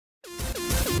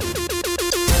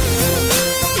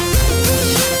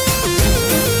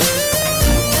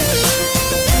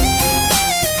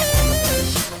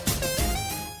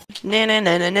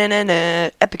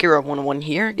Epic Hero 101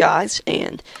 here, guys,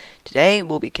 and today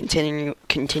we'll be continuing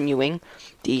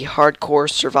the hardcore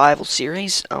survival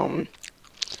series.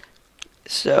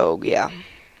 So yeah,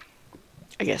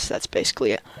 I guess that's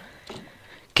basically it.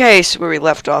 Okay, so where we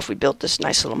left off, we built this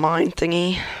nice little mine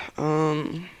thingy.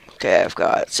 Okay, I've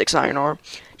got 6 iron ore.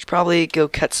 Should probably go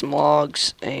cut some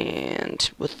logs, and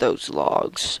with those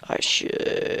logs, I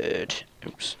should,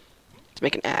 let's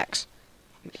make an axe.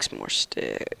 Make some more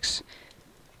sticks.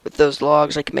 With those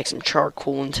logs, I can make some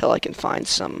charcoal until I can find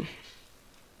some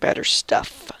better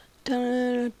stuff.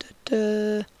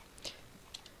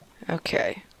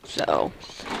 Okay, so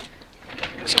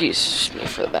excuse me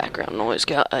for the background noise,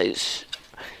 guys.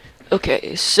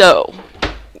 Okay, so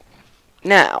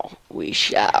now we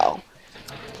shall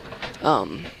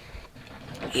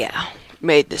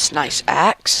made this nice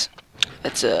axe.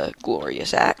 That's a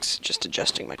glorious axe. Just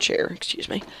adjusting my chair, excuse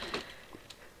me.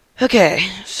 Okay,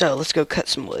 so let's go cut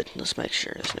some wood. Let's make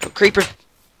sure there's no creeper.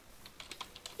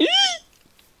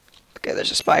 Okay, there's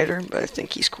a spider, but I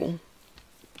think he's cool.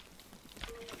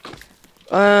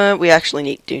 We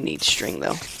actually do need string,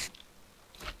 though.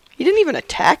 He didn't even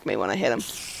attack me when I hit him.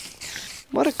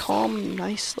 What a calm,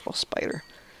 nice little spider.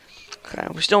 Okay,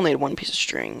 we still need 1 piece of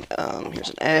string. Here's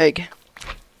an egg.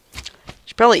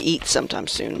 Should probably eat sometime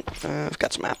soon. I've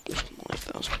got some apples. I'll leave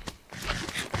those.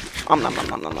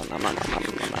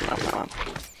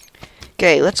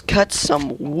 Okay, let's cut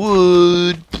some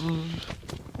wood.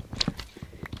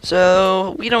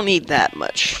 So, we don't need that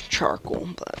much charcoal,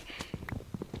 but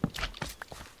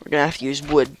we're gonna have to use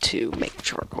wood to make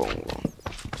charcoal.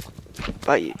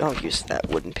 I'll use that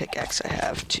wooden pickaxe I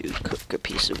have to cook a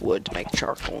piece of wood to make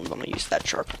charcoal, and I'm gonna use that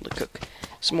charcoal to cook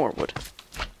some more wood.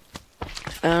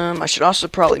 I should also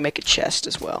probably make a chest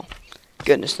as well.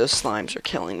 Goodness, those slimes are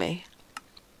killing me.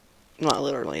 Not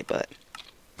literally, but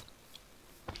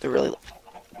they're really...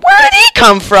 Where did he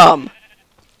come from?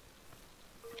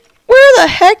 Where the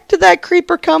heck did that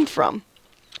creeper come from?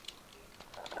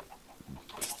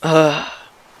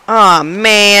 Aw,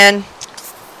 man.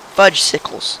 Fudge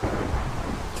sickles.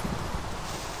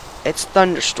 It's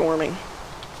thunderstorming.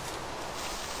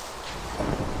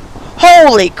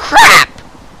 Holy crap!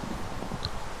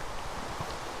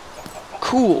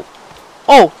 Cool.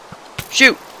 Oh,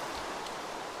 shoot.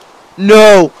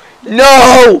 No!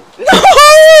 No!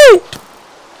 No!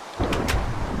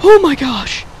 Oh my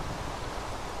gosh.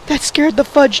 That scared the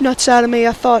fudge nuts out of me,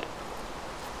 I thought.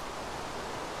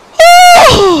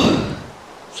 Oh!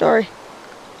 Sorry.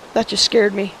 That just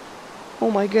scared me. Oh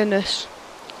my goodness.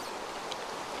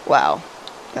 Wow.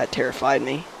 That terrified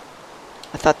me.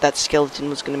 I thought that skeleton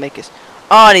was going to make us...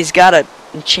 Oh, and he's got an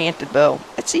enchanted bow.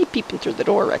 I see you peeping through the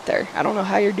door right there. I don't know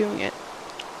how you're doing it.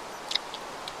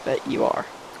 But you are.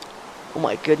 Oh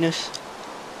my goodness.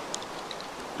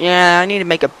 Yeah, I need to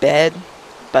make a bed,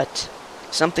 but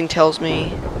something tells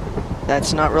me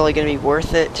that's not really going to be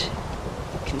worth it,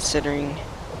 considering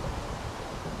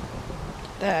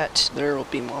that there will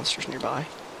be monsters nearby.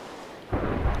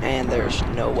 And there's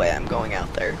no way I'm going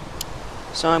out there.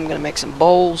 So I'm going to make some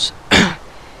bowls,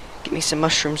 get me some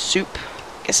mushroom soup.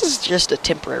 I guess this is just a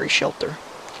temporary shelter.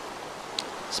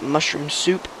 Some mushroom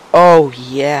soup. Oh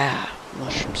yeah,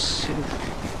 mushroom soup.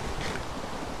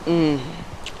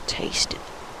 Taste it.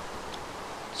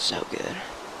 So good.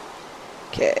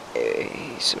 Okay,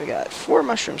 so we got 4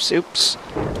 mushroom soups.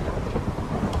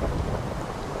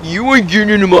 You ain't getting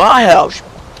into my house,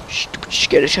 stupid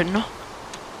skeleton.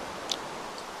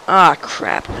 Ah,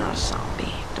 crap, not a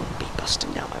zombie. Don't be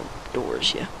busting down my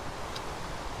doors, you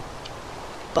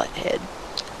butthead.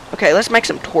 Okay, let's make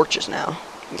some torches now.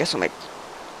 I guess I'll make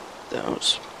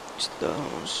those. Just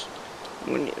those.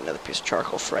 I'm gonna need another piece of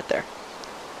charcoal for right there.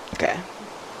 Okay.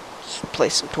 Let's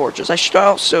place some torches. I should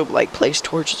also, like, place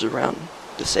torches around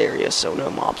this area so no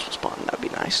mobs will spawn. That'd be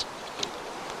nice.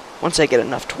 Once I get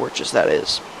enough torches, that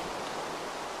is.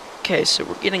 Okay, so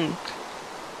we're getting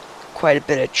quite a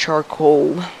bit of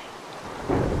charcoal.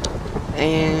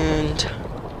 And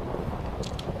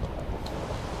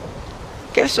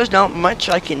guess there's not much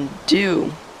I can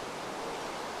do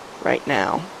right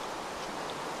now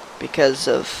because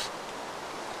of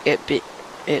it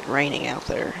raining out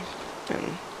there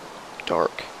and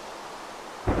dark.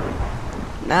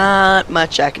 Not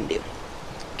much I can do.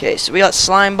 Okay, so we got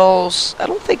slime balls. I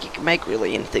don't think you can make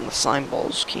really anything with slime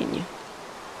balls, can you?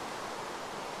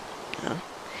 No.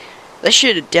 They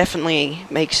should definitely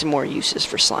make some more uses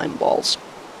for slime balls.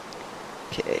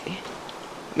 Okay.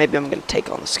 Maybe I'm gonna take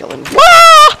on the skeleton.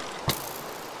 Wah!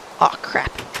 Oh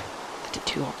crap. I did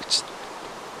 2 hearts.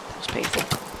 That was painful.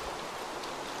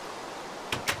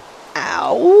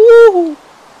 Ow!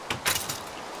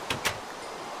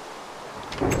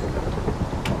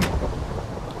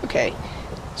 Okay.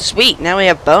 Sweet, now we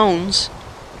have bones.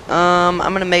 I'm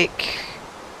gonna make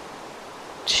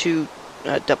 2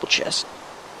 double chests.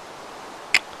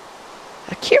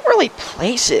 I can't really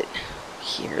place it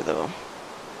here, though.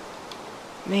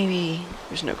 Maybe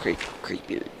there's no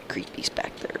creepies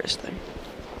back there, is there?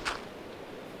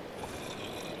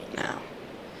 No.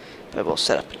 But we'll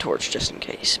set up a torch just in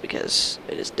case, because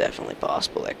it is definitely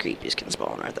possible that creepies can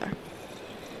spawn right there.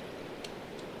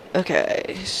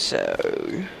 Okay,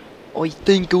 so I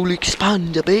think I'll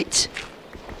expand a bit.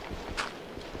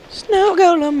 Snow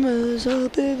golem is a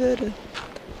bit.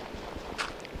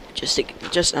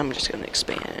 I'm just gonna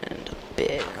expand a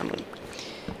bit. I'm gonna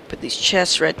put these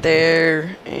chests right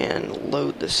there and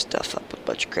load this stuff up with a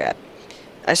bunch of crap.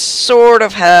 I sort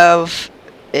of have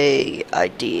a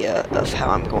idea of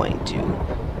how I'm going to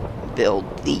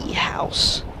build the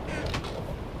house.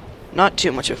 Not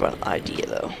too much of an idea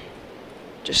though.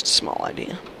 Just a small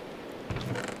idea.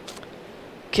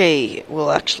 Okay,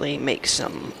 we'll actually make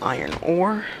some iron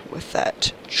ore with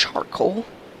that charcoal.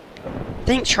 I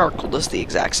think charcoal does the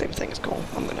exact same thing as coal.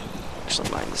 I'm gonna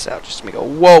actually mine this out just to make a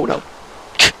whoa, no.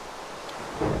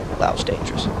 That was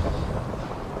dangerous.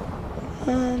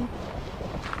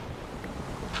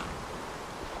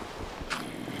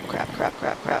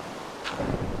 Crap.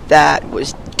 That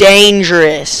was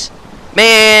dangerous.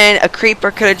 Man, a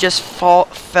creeper could have just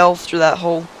fell through that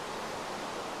hole.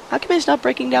 How come it's not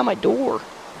breaking down my door?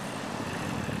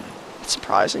 That's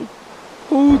surprising.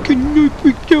 Oh, can you not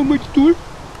break down my door?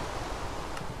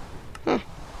 Huh.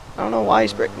 I don't know why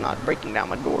he's not breaking down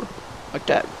my door like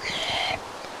that.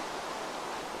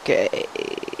 Okay,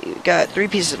 we got 3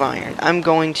 pieces of iron. I'm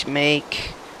going to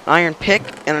make an iron pick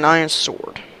and an iron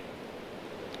sword.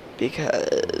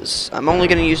 Because I'm only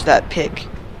going to use that pick.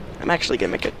 I'm actually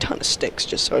going to make a ton of sticks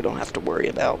just so I don't have to worry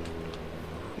about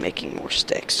making more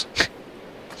sticks.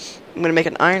 I'm going to make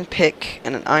an iron pick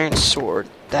and an iron sword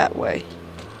that way.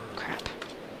 Crap.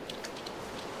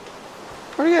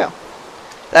 Where'd it go?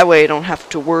 That way I don't have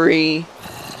to worry.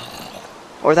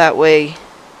 Or that way...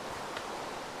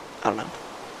 I don't know.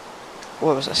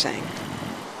 What was I saying?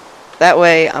 That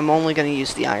way I'm only going to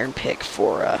use the iron pick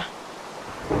for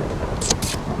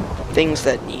things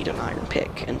that need an iron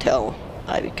pick until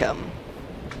I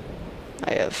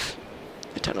have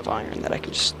a ton of iron that I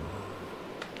can just,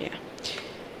 yeah.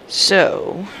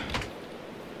 So,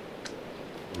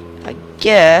 I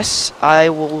guess I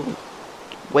will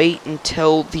wait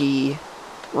until the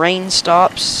rain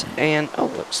stops and, oh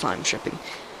look, slime shipping.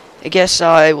 I guess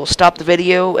I will stop the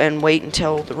video and wait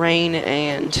until the rain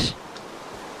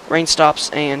stops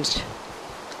and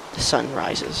the sun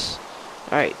rises.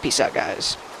 Alright, peace out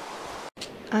guys.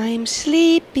 I'm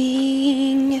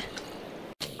sleeping.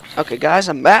 Okay guys,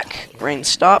 I'm back. Rain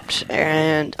stopped,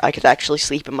 and I could actually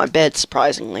sleep in my bed,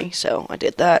 surprisingly, so I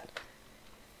did that.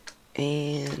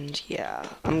 And yeah,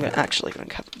 I'm actually gonna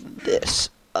cover this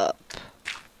up.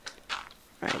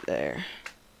 Right there.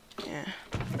 Yeah.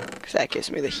 Because that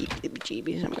gives me the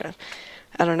heebie-jeebies. I'm gonna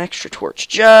add an extra torch,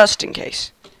 just in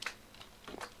case.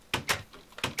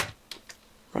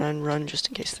 Run, just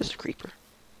in case there's a creeper.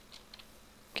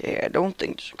 Okay, I don't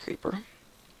think there's a creeper.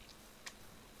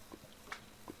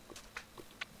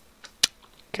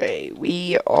 Okay,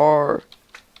 we are...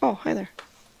 Oh, hi there.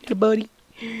 Little buddy.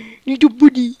 Little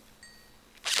buddy.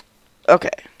 Okay.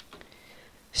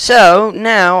 So,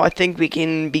 now I think we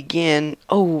can begin...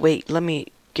 Oh, wait,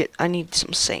 I need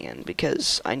some sand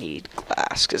because I need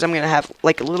glass. Because I'm going to have,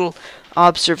 like, a little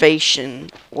observation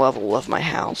level of my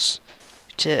house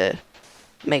to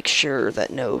make sure that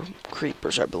no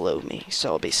creepers are below me.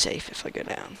 So I'll be safe if I go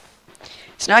down.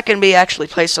 It's not going to be actually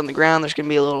placed on the ground. There's going to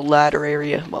be a little ladder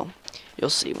area. Well... You'll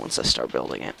see once I start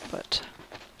building it, but...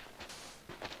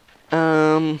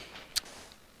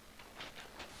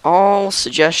 all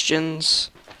suggestions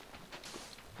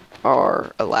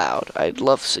are allowed. I'd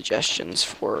love suggestions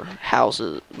for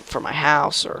houses, for my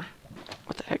house, or...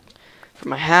 What the heck? For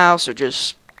my house, or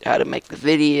just how to make the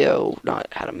video, not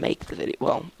how to make the video.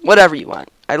 Well, whatever you want.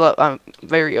 I'm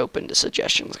very open to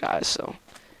suggestions, guys, so...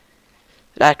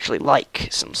 I'd actually like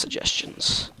some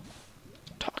suggestions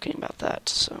talking about that,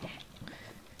 so...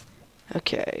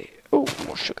 Okay. Oh,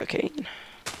 more sugarcane.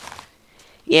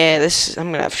 Yeah,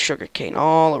 I'm gonna have sugarcane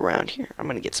all around here. I'm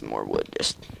gonna get some more wood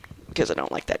just because I don't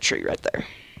like that tree right there.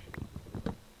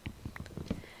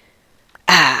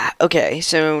 Ah, okay.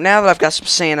 So now that I've got some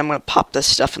sand, I'm gonna pop this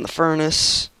stuff in the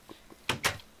furnace.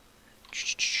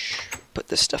 Put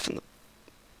this stuff in the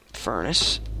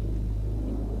furnace.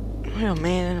 Oh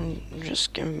man, I'm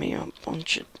just giving me a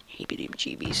bunch of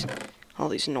heebie-jeebies. All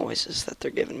these noises that they're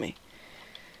giving me.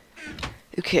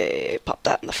 Okay, pop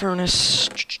that in the furnace.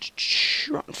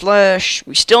 Rotten flesh.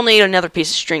 We still need another piece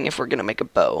of string if we're gonna make a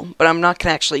bow, but I'm not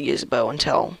gonna actually use a bow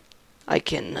until I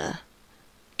can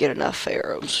get enough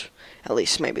arrows. At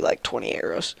least maybe like 20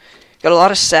 arrows. Got a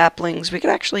lot of saplings. We could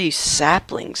actually use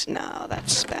saplings. No,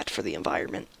 that's bad for the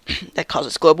environment. That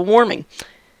causes global warming.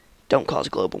 Don't cause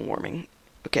global warming.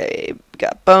 Okay, we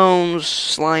got bones,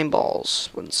 slime balls,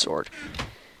 wooden sword.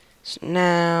 So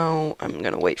now I'm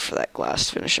gonna wait for that glass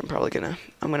to finish. I'm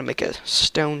gonna make a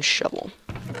stone shovel.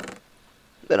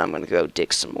 Then I'm gonna go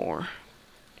dig some more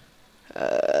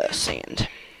sand.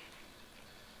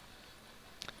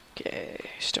 Okay,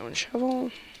 stone shovel.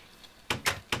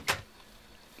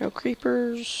 No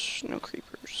creepers, no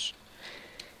creepers.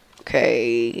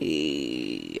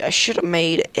 Okay, I should have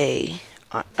made a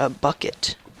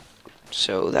bucket,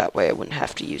 so that way I wouldn't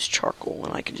have to use charcoal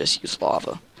and I could just use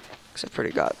lava. Because I've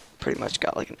pretty much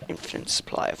got like an infinite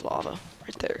supply of lava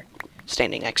right there.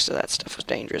 Standing next to that stuff was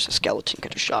dangerous. A skeleton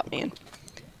could have shot me in.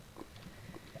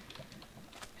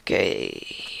 Okay.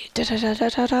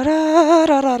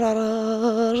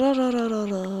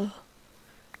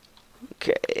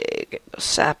 Okay, get those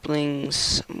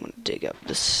saplings. I'm gonna dig up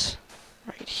this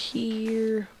right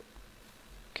here.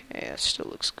 Okay, that still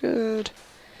looks good.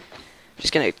 I'm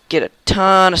just gonna get a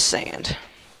ton of sand.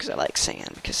 Because I like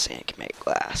sand, because sand can make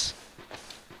glass.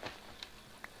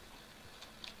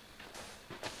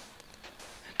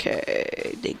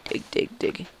 Okay, dig.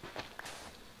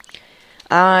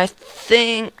 I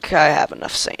think I have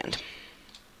enough sand.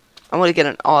 I'm gonna get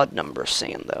an odd number of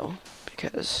sand though,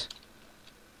 because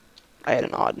I had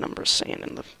an odd number of sand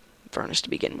in the furnace to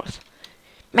begin with.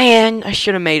 Man, I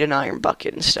should have made an iron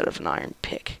bucket instead of an iron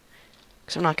pick.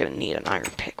 Because I'm not gonna need an iron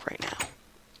pick right now.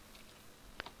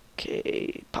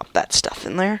 Okay, pop that stuff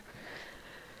in there.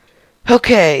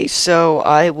 Okay, so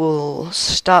I will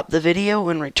stop the video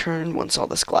and return once all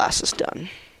this glass is done.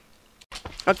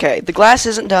 Okay, the glass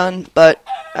isn't done, but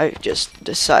I just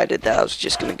decided that I was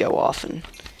just going to go off and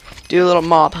do a little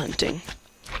mob hunting.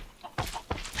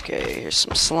 Okay, here's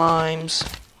some slimes.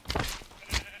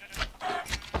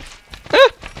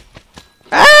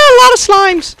 Ah, a lot of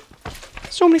slimes!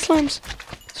 So many slimes.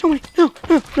 So many.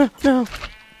 No.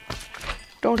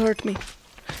 Don't hurt me.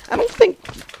 I don't think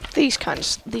these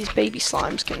baby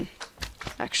slimes can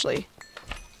actually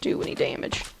do any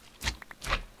damage.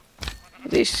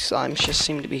 These slimes just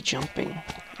seem to be jumping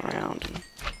around and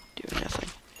doing nothing.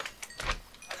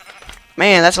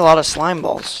 Man, that's a lot of slime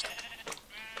balls.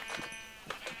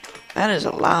 That is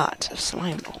a lot of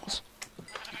slime balls.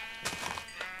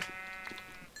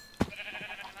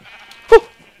 Whew!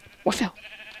 What fell?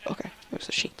 Okay, it was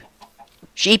a sheep.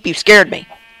 Sheep, you scared me.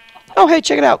 Oh, hey,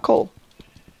 check it out, coal.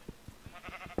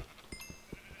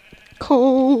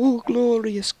 Coal,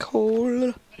 glorious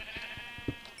coal.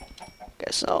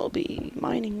 Guess I'll be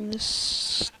mining this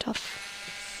stuff.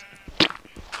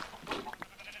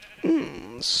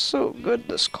 So good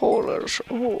this coal is.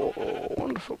 Oh,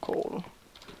 wonderful coal.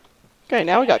 Okay,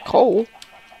 now we got coal.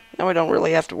 Now we don't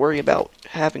really have to worry about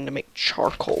having to make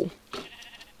charcoal.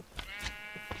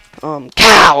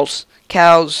 Cows!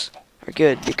 Cows are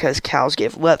good because cows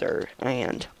give leather,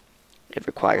 and it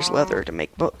requires leather to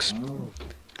make books.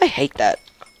 I hate that.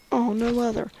 Oh, no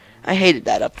leather. I hated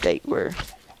that update where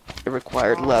it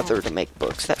required leather to make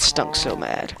books. That stunk so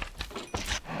bad.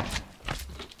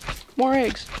 More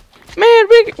eggs. Man,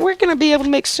 we're gonna be able to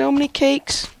make so many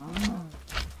cakes.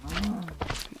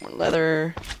 More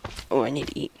leather. Oh, I need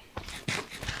to eat.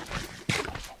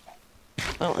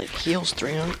 Oh, it heals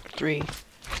 3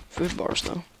 food bars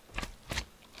though.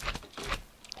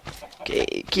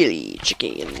 Okay, kitty,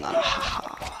 chicken.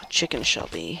 Chicken shall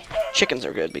be. Chickens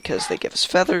are good because they give us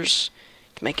feathers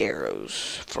to make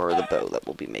arrows for the bow that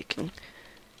we'll be making.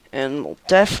 And we'll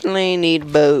definitely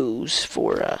need bows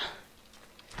for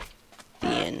the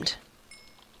end.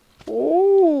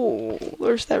 Oh,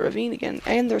 there's that ravine again.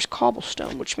 And there's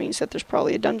cobblestone, which means that there's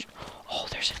probably a dungeon. Oh,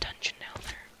 there's a dungeon down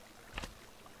there.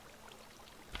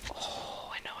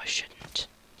 Oh, I know I shouldn't.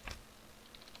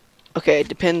 Okay, it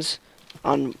depends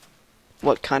on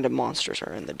what kind of monsters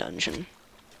are in the dungeon.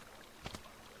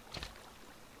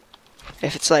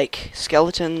 If it's like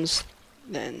skeletons,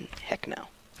 then heck no.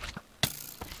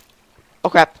 Oh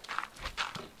crap.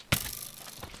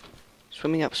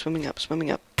 Swimming up, swimming up,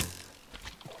 swimming up.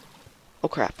 Oh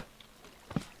crap.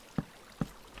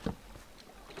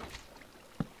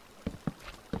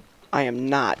 I am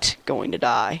not going to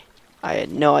die. I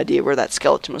had no idea where that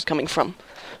skeleton was coming from.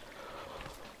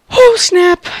 Oh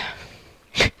snap!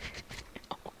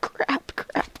 Oh crap,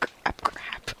 crap, crap,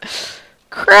 crap.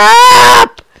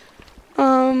 Crap!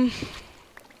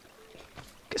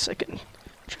 Guess I can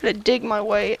try try to dig my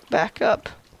way back up.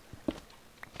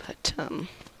 But,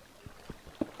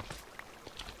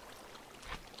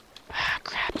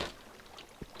 crap.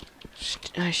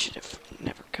 I should have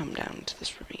never come down into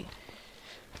this ravine.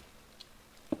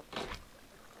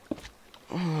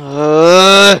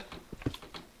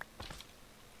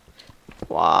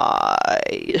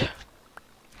 Why?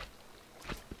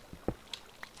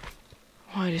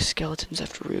 Why do skeletons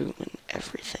have to ruin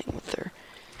everything with their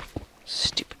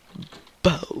stupid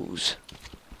bows?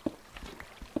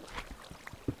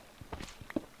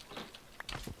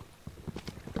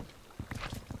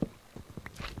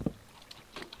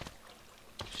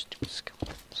 Stupid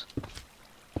skeletons.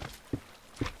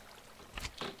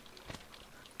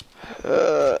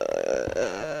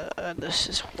 This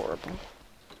is horrible.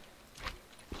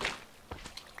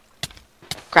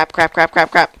 Crap, crap, crap,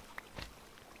 crap, crap.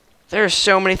 There are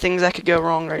so many things that could go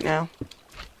wrong right now.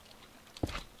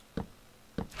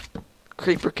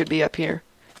 Creeper could be up here.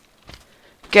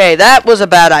 Okay, that was a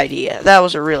bad idea. That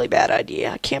was a really bad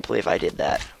idea. I can't believe I did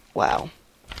that. Wow.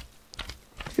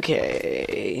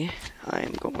 Okay,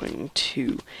 I'm going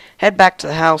to head back to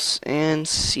the house and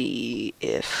see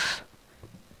if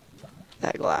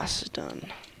that glass is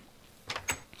done.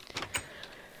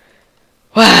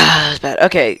 Wow, that's bad.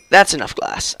 Okay, that's enough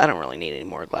glass. I don't really need any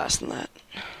more glass than that.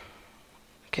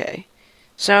 Okay,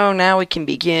 so now we can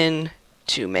begin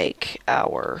to make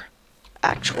our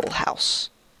actual house.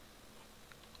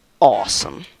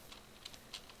 Awesome.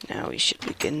 Now we should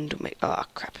begin to make... Oh,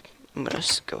 crap. I'm gonna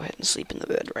go ahead and sleep in the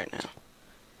bed right now.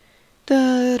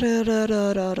 Da da da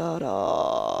da da da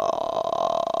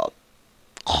da.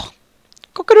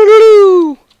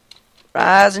 Cock-a-doodle-doo!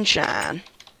 Rise and shine.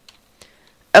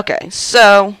 Okay,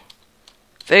 so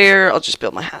there, I'll just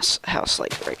build my house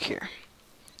like right here.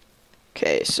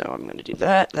 Okay, so I'm going to do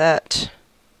that.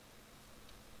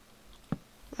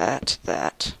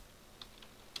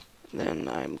 Then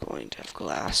I'm going to have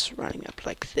glass running up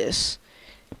like this,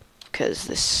 because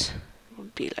this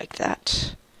would be like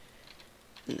that.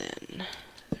 And then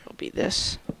there will be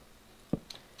this.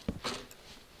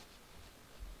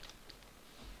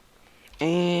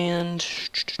 And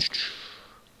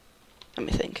let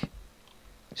me think.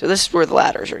 So this is where the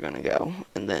ladders are going to go,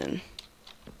 and then...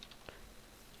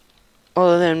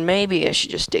 Well, then maybe I should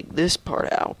just dig this part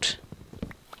out.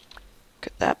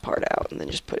 Cut that part out, and then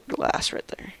just put glass right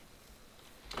there.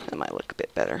 That might look a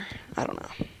bit better. I don't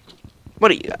know. What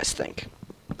do you guys think?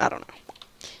 I don't know.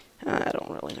 I don't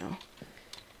really know.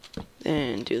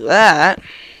 Then do that.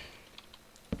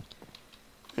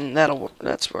 And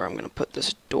that's where I'm going to put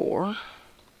this door.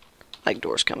 Like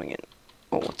doors coming in.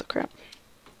 Oh, what the crap.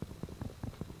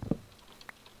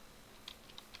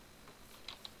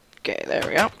 Okay, there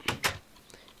we go.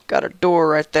 Got a door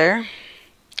right there.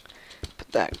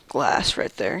 Put that glass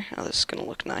right there. Oh, this is gonna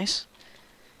look nice.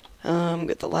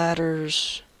 Get the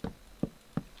ladders. Put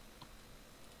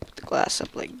the glass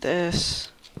up like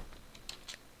this.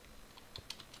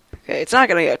 Okay, it's not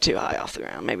gonna go too high off the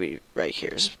ground. Maybe right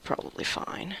here is probably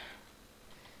fine.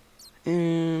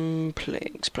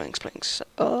 Planks.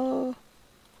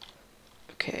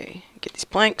 Okay, get these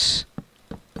planks.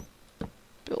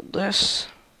 Build this.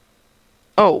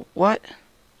 Oh, what?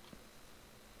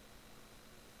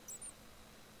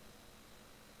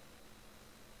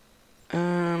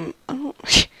 I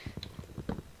don't...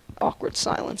 Awkward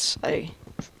silence. I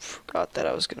forgot that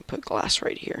I was gonna put glass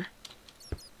right here.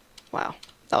 Wow,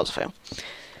 that was a fail.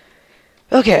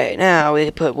 Okay, now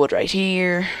we put wood right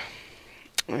here.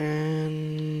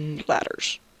 And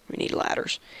ladders. We need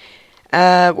ladders.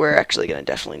 We're actually gonna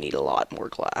definitely need a lot more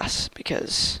glass,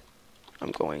 because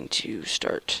I'm going to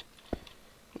start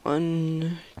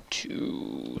 1,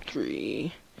 2,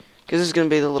 3. Because this is going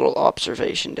to be the little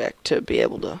observation deck to be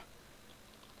able to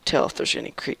tell if there's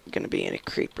going to be any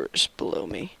creepers below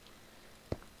me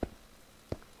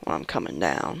when I'm coming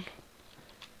down.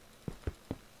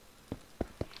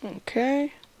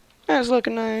 Okay. That's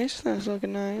looking nice. That's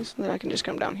looking nice. Then I can just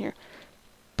come down here.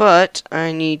 But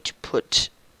I need to put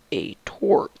a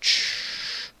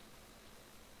torch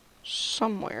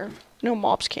somewhere. No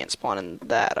mobs can't spawn in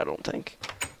that, I don't think.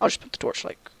 I'll just put the torch,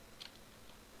 like,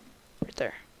 right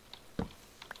there.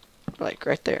 Like,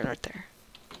 right there and right there.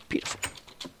 Beautiful.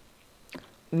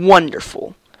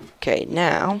 Wonderful. Okay,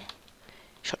 now,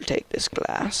 shall take this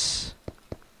glass.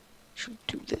 Should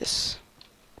do this.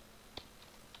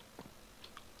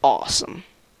 Awesome.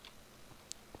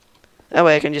 That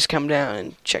way I can just come down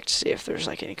and check to see if there's,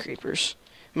 like, any creepers.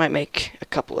 Might make a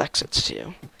couple exits,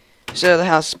 too. So the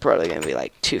house is probably going to be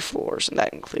like 2 floors, and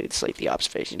that includes like the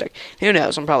observation deck. Who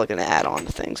knows? I'm probably going to add on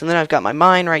to things. And then I've got my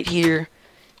mine right here.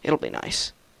 It'll be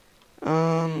nice.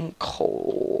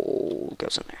 Coal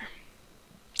goes in there.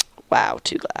 Wow,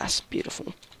 2 glass.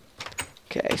 Beautiful.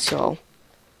 Okay, so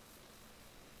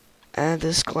add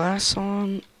this glass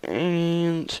on,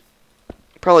 and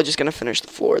probably just gonna finish the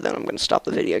floor, then I'm gonna stop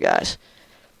the video, guys.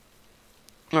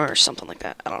 Or something like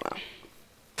that. I don't know.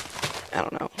 I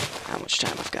don't know how much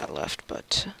time I've got left,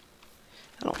 but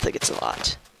I don't think it's a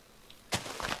lot.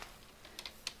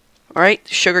 Alright,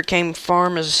 the sugarcane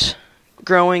farm is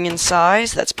growing in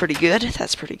size. That's pretty good.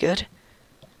 That's pretty good.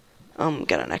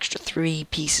 Got an extra 3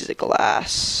 pieces of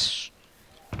glass.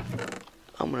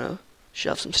 I'm gonna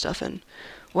shove some stuff in.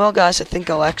 Well, guys, I think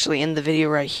I'll actually end the video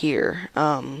right here.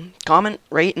 Comment,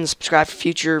 rate, and subscribe for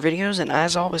future videos, and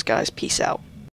as always, guys, peace out.